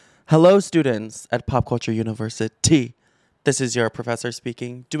Hello, students at Pop Culture University. This is your professor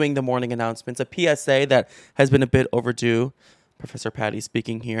speaking, doing the morning announcements, a PSA that has been a bit overdue. Professor Patty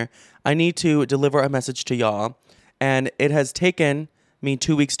speaking here. I need to deliver a message to y'all, and it has taken me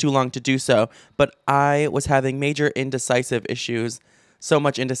 2 weeks too long to do so, but I was having major indecisive issues, so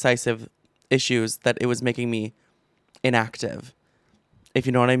much indecisive issues that it was making me inactive. If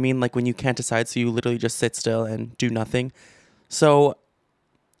you know what I mean, like when you can't decide, so you literally just sit still and do nothing. So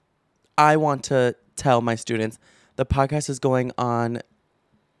I want to tell my students the podcast is going on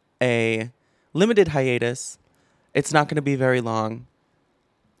a limited hiatus. It's not going to be very long,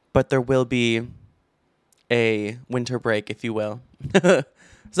 but there will be a winter break, if you will.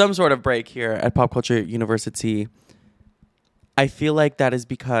 Some sort of break here at Pop Culture University. I feel like that is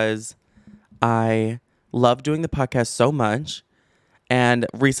because I love doing the podcast so much. And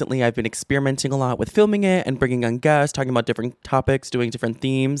recently I've been experimenting a lot with filming it and bringing on guests, talking about different topics, doing different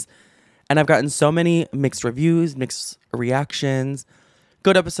themes. And I've gotten so many mixed reviews, mixed reactions,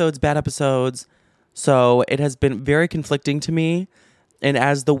 good episodes, bad episodes. So it has been very conflicting to me. And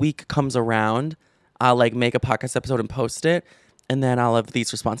as the week comes around, I'll make a podcast episode and post it. And then I'll have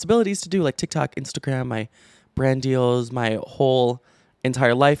these responsibilities to do, like TikTok, Instagram, my brand deals, my whole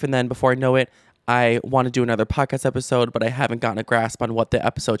entire life. And then before I know it, I want to do another podcast episode, but I haven't gotten a grasp on what the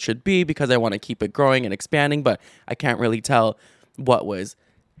episode should be because I want to keep it growing and expanding, but I can't really tell what was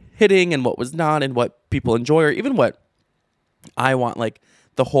hitting and what was not and what people enjoy or even what I want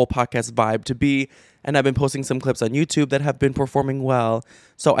the whole podcast vibe to be. And I've been posting some clips on YouTube that have been performing well.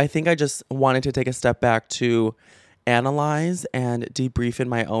 So I think I just wanted to take a step back to analyze and debrief in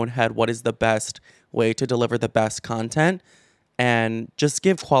my own head what is the best way to deliver the best content and just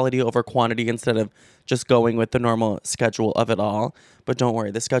give quality over quantity instead of just going with the normal schedule of it all. But don't worry,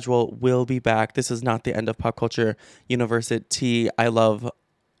 the schedule will be back. This is not the end of Pop Culture University. I love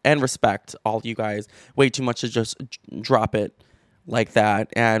and respect all you guys way too much to just drop it like that.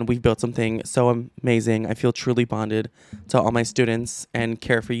 And we've built something so amazing. I feel truly bonded to all my students and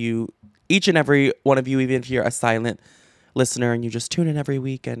care for you, each and every one of you, even if you're a silent listener and you just tune in every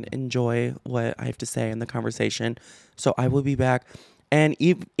week and enjoy what I have to say in the conversation. So I will be back. And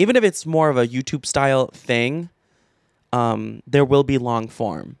even if it's more of a YouTube style thing, there will be long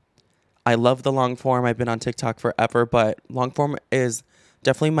form. I love the long form. I've been on TikTok forever, but long form is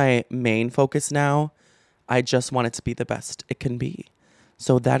definitely my main focus now. I just want it to be the best it can be.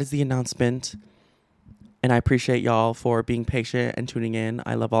 So that is the announcement. And I appreciate y'all for being patient and tuning in.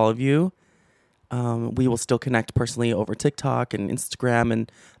 I love all of you. We will still connect personally over TikTok and Instagram in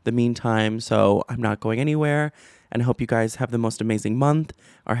the meantime. So I'm not going anywhere. And I hope you guys have the most amazing month,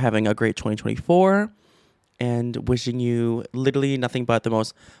 are having a great 2024. And wishing you literally nothing but the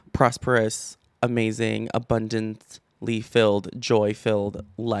most prosperous, amazing, abundantly filled, joy-filled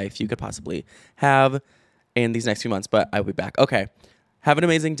life you could possibly have in these next few months. But I will be back. Okay. Have an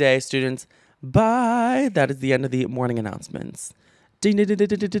amazing day, students. Bye. That is the end of the morning announcements. Ding, ding, ding, ding,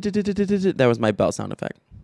 ding, ding, ding, ding, ding. That was my bell sound effect.